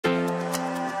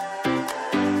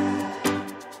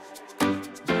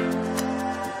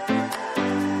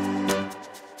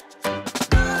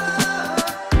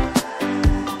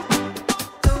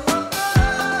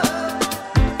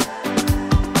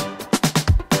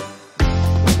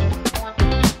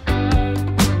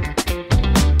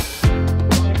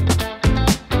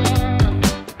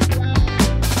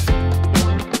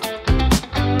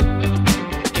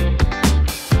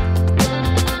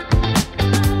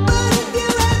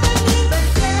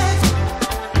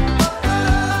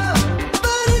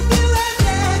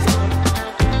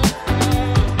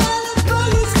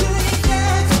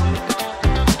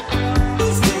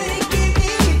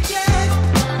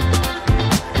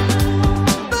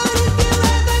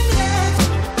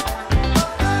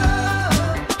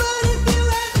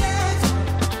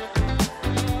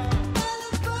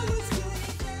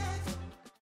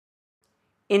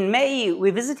we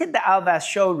visited the Alvas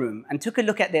showroom and took a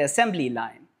look at their assembly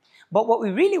line. But what we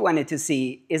really wanted to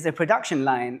see is their production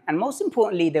line and most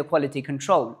importantly, their quality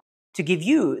control to give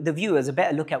you, the viewers, a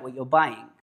better look at what you're buying.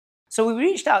 So we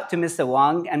reached out to Mr.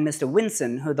 Wang and Mr.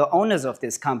 Winson, who are the owners of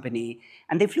this company,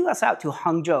 and they flew us out to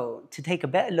Hangzhou to take a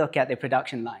better look at their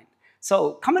production line.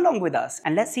 So come along with us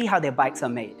and let's see how their bikes are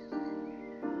made.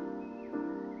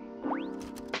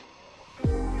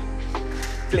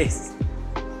 Please.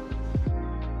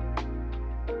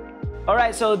 All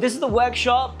right, so this is the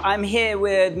workshop. I'm here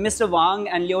with Mr. Wang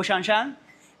and Liu Shanshan.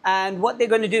 And what they're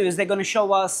going to do is they're going to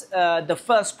show us the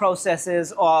first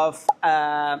processes of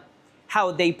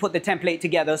how they put the template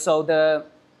together. So the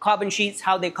carbon sheets,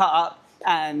 how they cut up,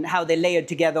 and how they layered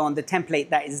together on the template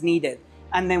that is needed.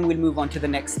 And then we'll move on to the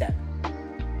next step.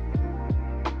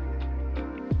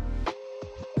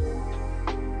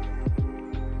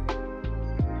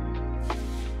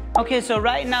 Okay, so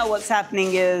right now what's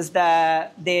happening is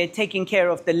that they're taking care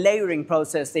of the layering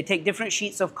process. They take different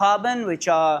sheets of carbon, which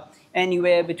are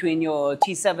anywhere between your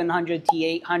T700,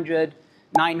 T800,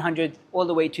 900, all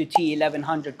the way to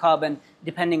T1100 carbon,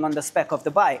 depending on the spec of the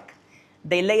bike.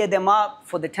 They layer them up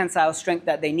for the tensile strength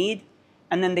that they need,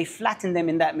 and then they flatten them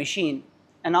in that machine.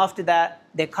 And after that,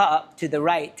 they're cut up to the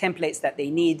right templates that they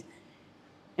need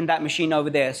in that machine over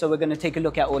there. So we're going to take a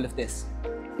look at all of this.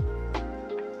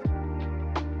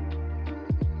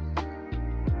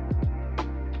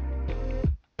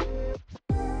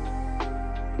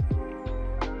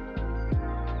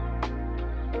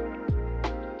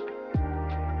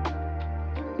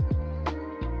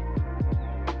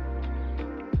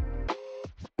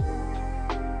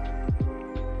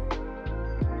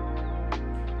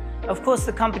 Of course,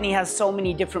 the company has so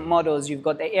many different models. You've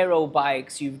got the aero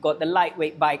bikes, you've got the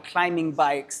lightweight bike, climbing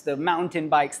bikes, the mountain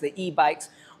bikes, the e-bikes.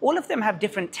 All of them have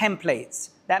different templates.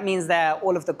 That means that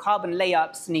all of the carbon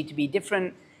layups need to be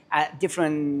different at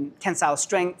different tensile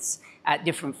strengths, at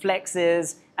different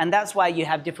flexes. And that's why you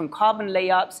have different carbon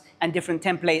layups and different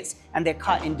templates, and they're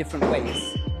cut in different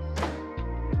ways.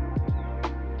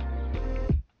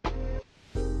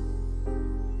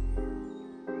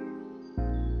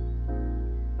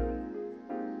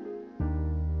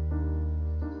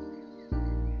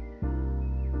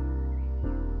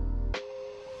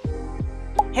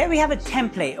 Here we have a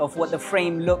template of what the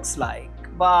frame looks like,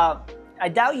 but I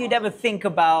doubt you'd ever think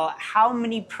about how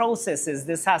many processes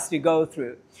this has to go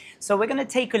through. So we're going to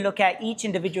take a look at each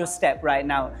individual step right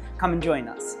now. Come and join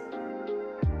us.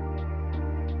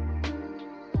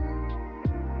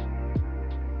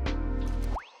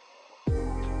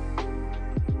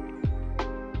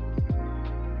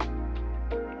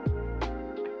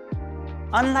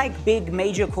 Unlike big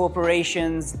major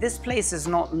corporations, this place is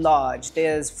not large.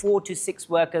 There's 4 to 6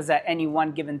 workers at any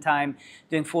one given time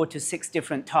doing 4 to 6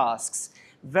 different tasks.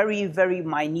 Very, very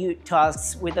minute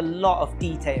tasks with a lot of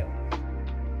detail.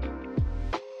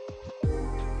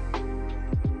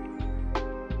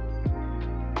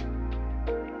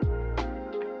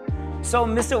 So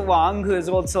Mr. Wang, who is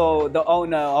also the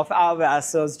owner of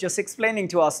Alvas, was just explaining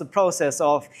to us the process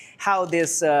of how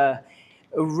this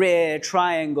rear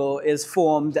triangle is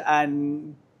formed,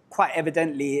 and quite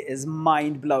evidently is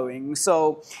mind-blowing.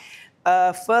 So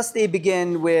first they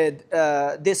begin with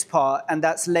this part, and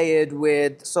that's layered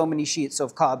with so many sheets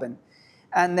of carbon.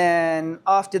 And then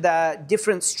after that,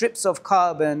 different strips of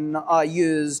carbon are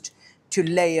used to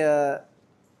layer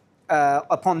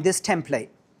upon this template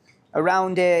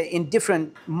around it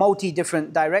in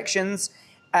multi-different directions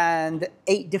and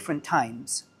 8 different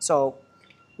times. So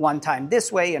one time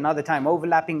this way, another time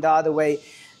overlapping the other way.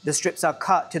 The strips are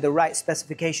cut to the right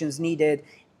specifications needed.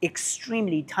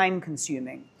 Extremely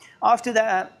time-consuming. After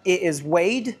that, it is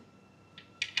weighed.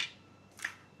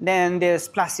 Then this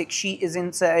plastic sheet is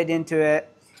inserted into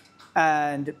it,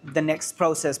 and the next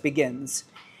process begins.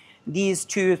 These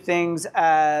two things,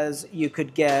 as you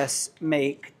could guess,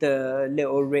 make the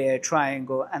little rear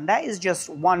triangle, and that is just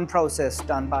one process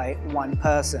done by one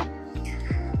person.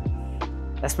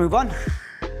 Let's move on.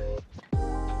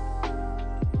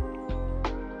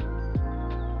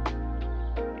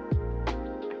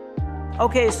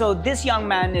 Okay, so this young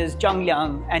man is Zhang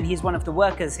Liang, and he's one of the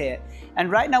workers here. And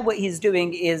right now what he's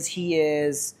doing is he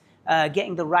is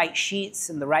getting the right sheets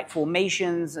and the right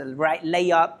formations, the right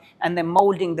layup, and then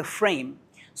molding the frame.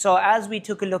 So as we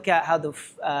took a look at how the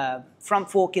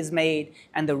front fork is made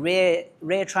and the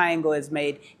rear triangle is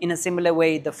made, in a similar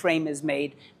way the frame is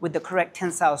made with the correct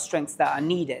tensile strengths that are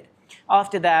needed.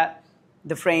 After that,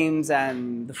 the frames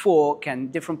and the fork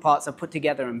and different parts are put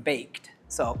together and baked.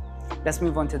 So let's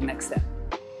move on to the next step.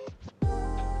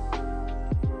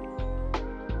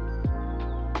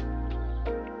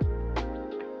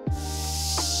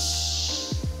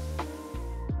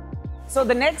 So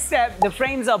the next step, the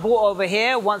frames are brought over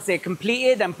here. Once they're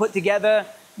completed and put together,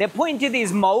 they're put into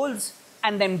these molds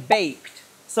and then baked.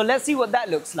 So let's see what that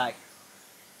looks like.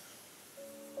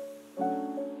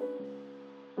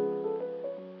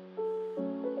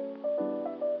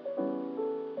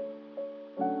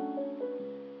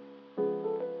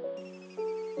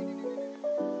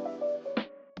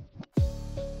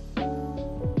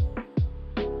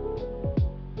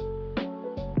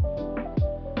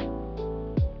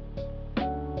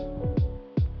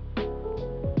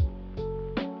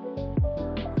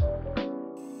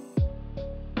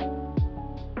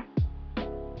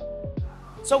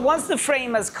 So once the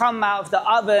frame has come out of the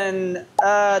oven,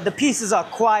 the pieces are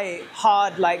quite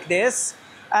hard like this.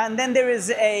 And then there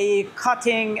is a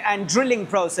cutting and drilling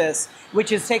process,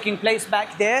 which is taking place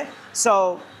back there.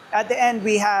 So at the end,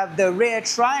 we have the rear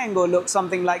triangle look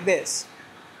something like this,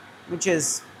 which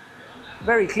is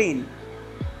very clean.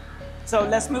 So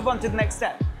let's move on to the next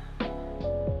step.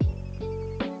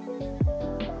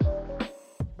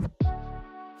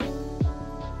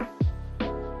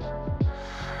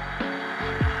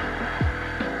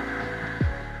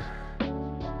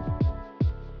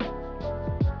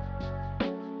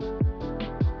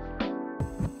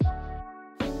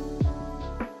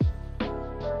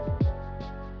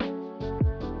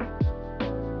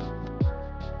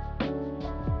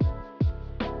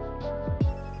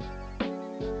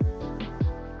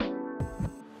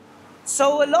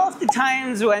 So a lot of the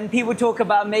times when people talk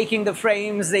about making the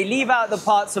frames, they leave out the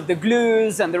parts of the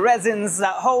glues and the resins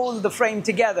that hold the frame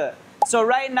together. So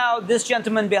right now, this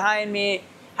gentleman behind me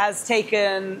has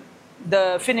taken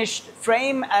the finished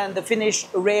frame and the finished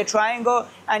rear triangle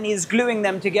and he's gluing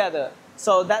them together.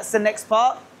 So that's the next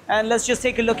part. And let's just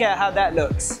take a look at how that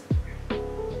looks.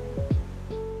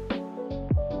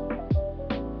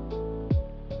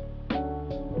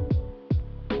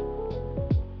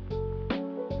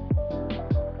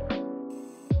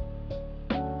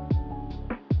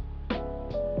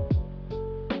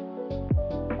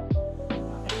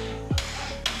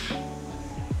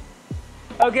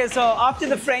 Okay, so after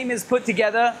the frame is put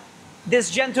together, this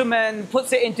gentleman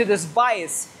puts it into this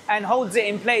vise and holds it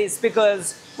in place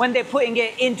because when they're putting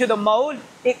it into the mold,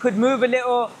 it could move a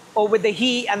little, or with the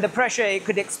heat and the pressure, it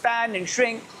could expand and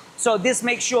shrink. So this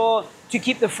makes sure to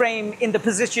keep the frame in the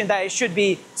position that it should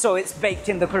be so it's baked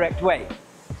in the correct way.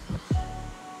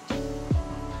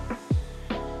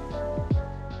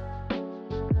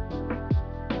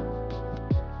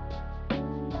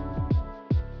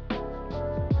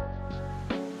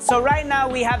 So right now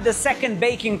we have the second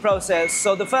baking process.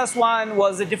 So the first one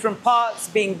was the different parts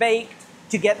being baked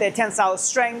to get their tensile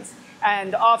strength.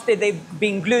 And after they've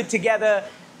been glued together,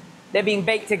 they're being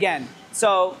baked again.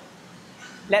 So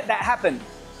let that happen.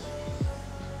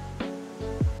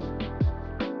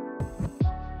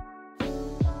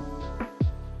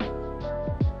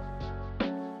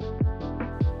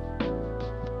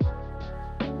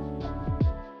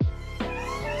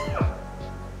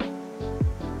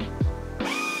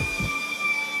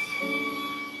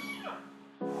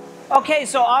 Okay,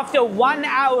 so after 1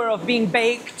 hour of being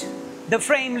baked, the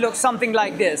frame looks something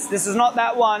like this. This is not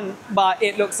that one, but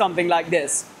it looks something like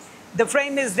this. The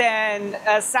frame is then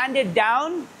sanded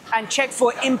down and checked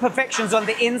for imperfections on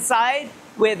the inside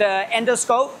with an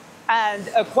endoscope, and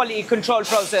a quality control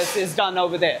process is done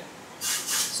over there.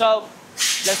 So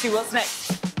let's see what's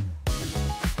next.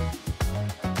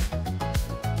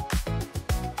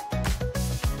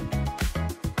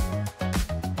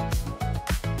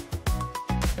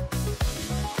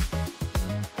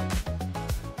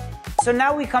 So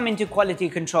now we come into quality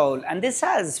control, and this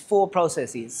has 4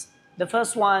 processes. The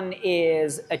first one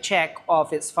is a check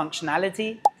of its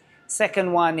functionality.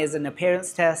 Second one is an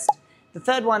appearance test. The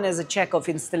third one is a check of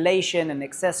installation and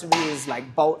accessories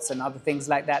like bolts and other things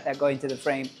like that that go into the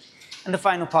frame. And the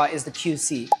final part is the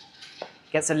QC.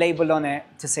 Gets a label on it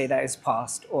to say that it's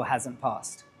passed or hasn't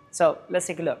passed. So let's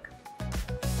take a look.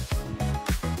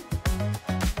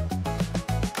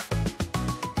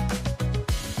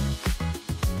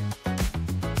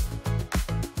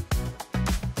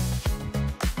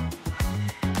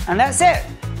 And that's it.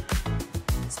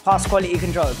 It's past quality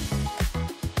control.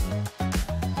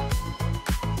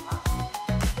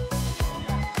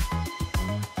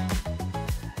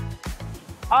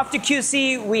 After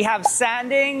QC, we have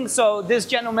sanding. So this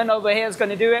gentleman over here is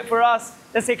going to do it for us.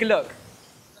 Let's take a look.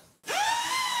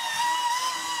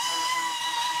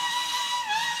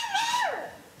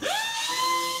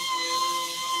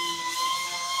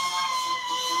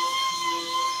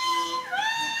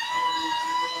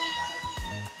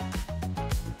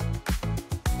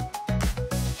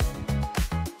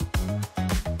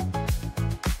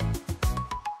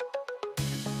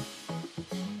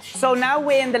 So now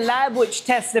we're in the lab which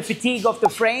tests the fatigue of the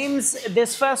frames.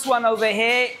 This first one over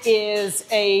here is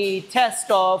a test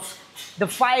of the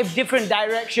 5 different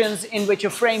directions in which a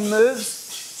frame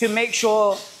moves to make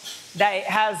sure that it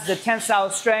has the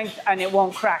tensile strength and it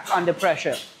won't crack under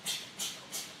pressure.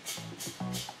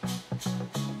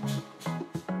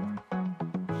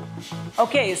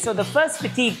 Okay, so the first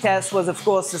fatigue test was, of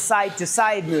course, the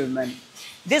side-to-side movement.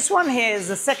 This one here is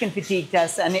the second fatigue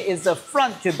test, and it is a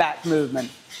front-to-back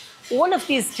movement. All of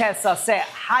these tests are set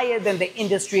higher than the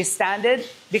industry standard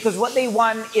because what they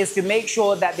want is to make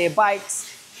sure that their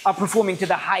bikes are performing to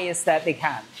the highest that they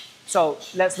can. So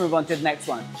let's move on to the next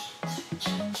one.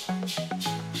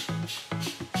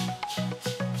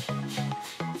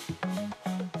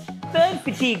 Third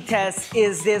fatigue test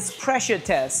is this pressure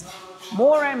test.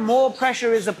 More and more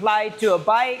pressure is applied to a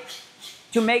bike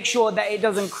to make sure that it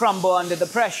doesn't crumble under the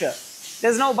pressure.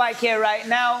 There's no bike here right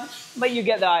now, but you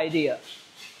get the idea.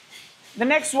 The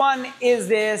next one is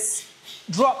this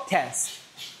drop test.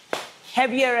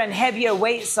 Heavier and heavier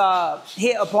weights are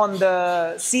hit upon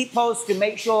the seat post to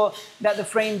make sure that the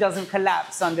frame doesn't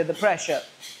collapse under the pressure.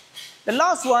 The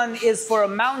last one is for a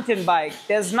mountain bike.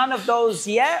 There's none of those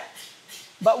yet,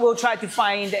 but we'll try to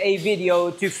find a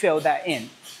video to fill that in.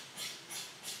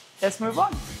 Let's move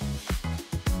on.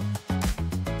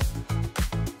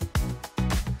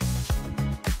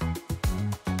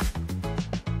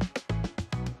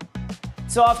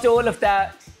 So after all of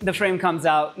that, the frame comes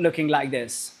out looking like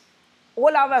this.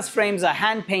 All Alvas frames are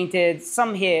hand-painted,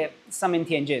 some here, some in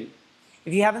Tianjin.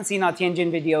 If you haven't seen our Tianjin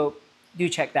video, do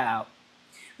check that out.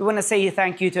 We want to say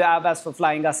thank you to Alvas for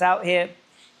flying us out here.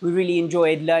 We really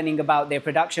enjoyed learning about their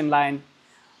production line.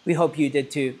 We hope you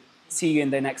did too. See you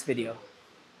in the next video.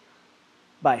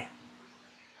 Bye.